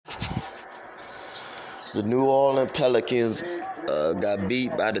The New Orleans Pelicans got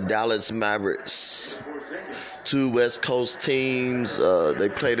beat by the Dallas Mavericks. Two West Coast teams. They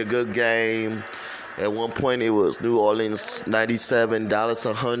played a good game. At one point, it was New Orleans 97, Dallas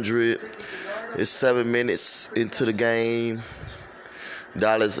 100. It's 7 minutes into the game.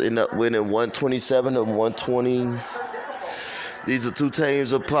 Dallas ended up winning 127 to 120. These are two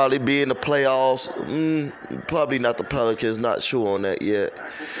teams will probably be in the playoffs. Probably not the Pelicans, not sure on that yet.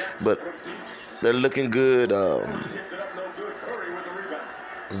 But they're looking good.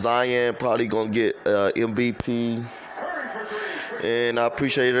 Zion probably going to get MVP. And I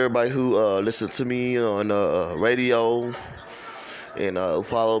appreciate everybody who listened to me on radio and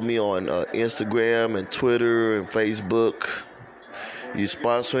follow me on Instagram and Twitter and Facebook. You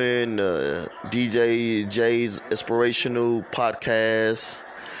sponsoring DJ J's Inspirational Podcast.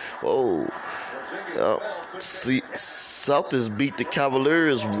 Celtics beat the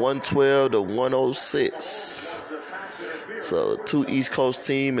Cavaliers 112 to 106. So two East Coast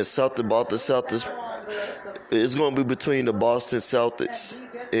teams and the Celtics. It's going to be between the Boston Celtics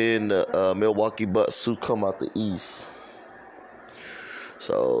and the Milwaukee Bucks who come out the East.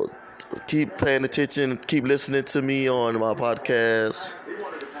 So keep paying attention. Keep listening to me on my podcast.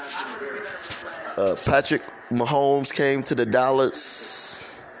 Patrick Mahomes came to the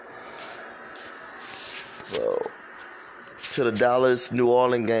Dallas. So to the Dallas New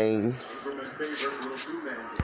Orleans game.